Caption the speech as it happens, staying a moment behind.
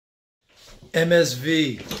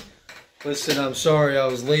MSV. Listen, I'm sorry I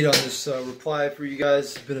was late on this reply for you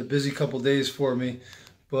guys. It's been a busy couple days for me.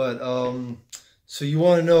 But, so you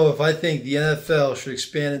want to know if I think the NFL should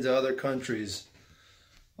expand into other countries.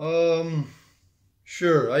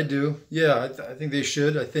 Sure, I do. Yeah, I think they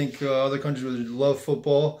should. I think other countries would love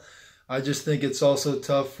football. I just think it's also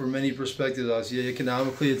tough from many perspectives. Obviously,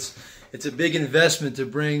 economically, it's a big investment to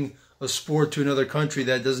bring a sport to another country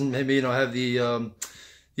that doesn't maybe have the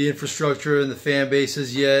infrastructure and the fan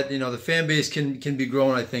bases yet. The fan base can be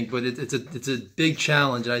grown, I think, but it's a big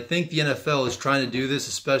challenge. And I think the NFL is trying to do this,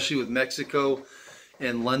 especially with Mexico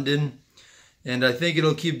and London. And I think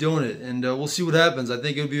it'll keep doing it. And we'll see what happens. I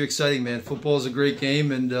think it'll be exciting, man. Football is a great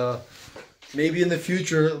game, and maybe in the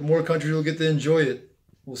future more countries will get to enjoy it.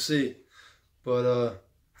 We'll see. But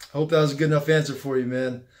I hope that was a good enough answer for you,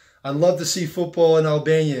 man. I'd love to see football in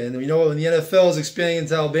Albania. And when the NFL is expanding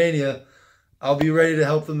into Albania, I'll be ready to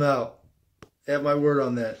help them out. Have my word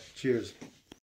on that. Cheers.